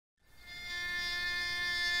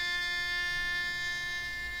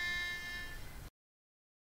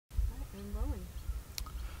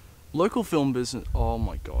Local film business. Oh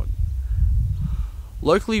my god.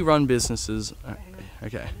 Locally run businesses.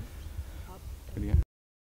 Okay. Good to go.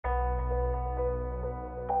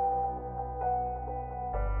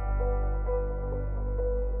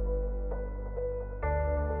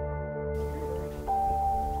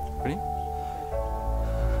 Ready?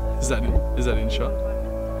 Is that in shot?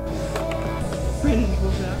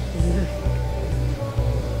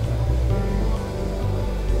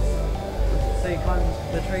 So you climb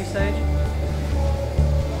the tree stage?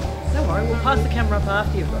 Don't worry, we'll pass the camera up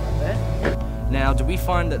after you've got up there. Now, do we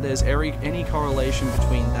find that there's any correlation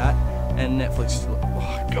between that and Netflix?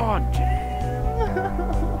 Oh, god damn.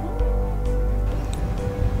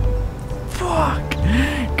 Fuck.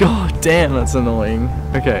 God damn, that's annoying.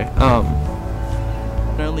 Okay,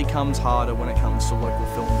 it only comes harder when it comes to local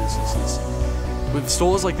film businesses. With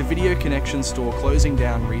stores like the Video Connection store closing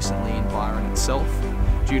down recently in Byron itself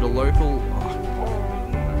due to local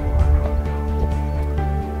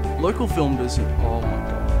film business. Oh my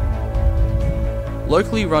god.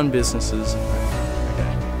 Locally run businesses. Okay.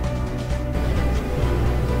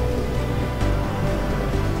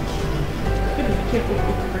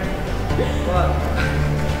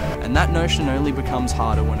 And that notion only becomes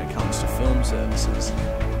harder when it comes to film services.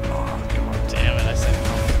 Oh god damn it, I said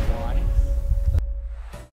why.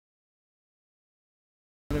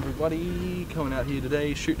 Everybody coming out here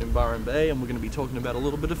today, shooting in Byron Bay, and we're going to be talking about a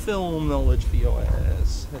little bit of film knowledge for your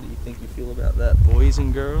ass. How do you think you feel about that, boys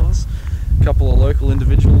and girls? A couple of local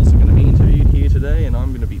individuals are going to be interviewed here today, and I'm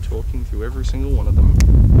going to be talking through every single one of them.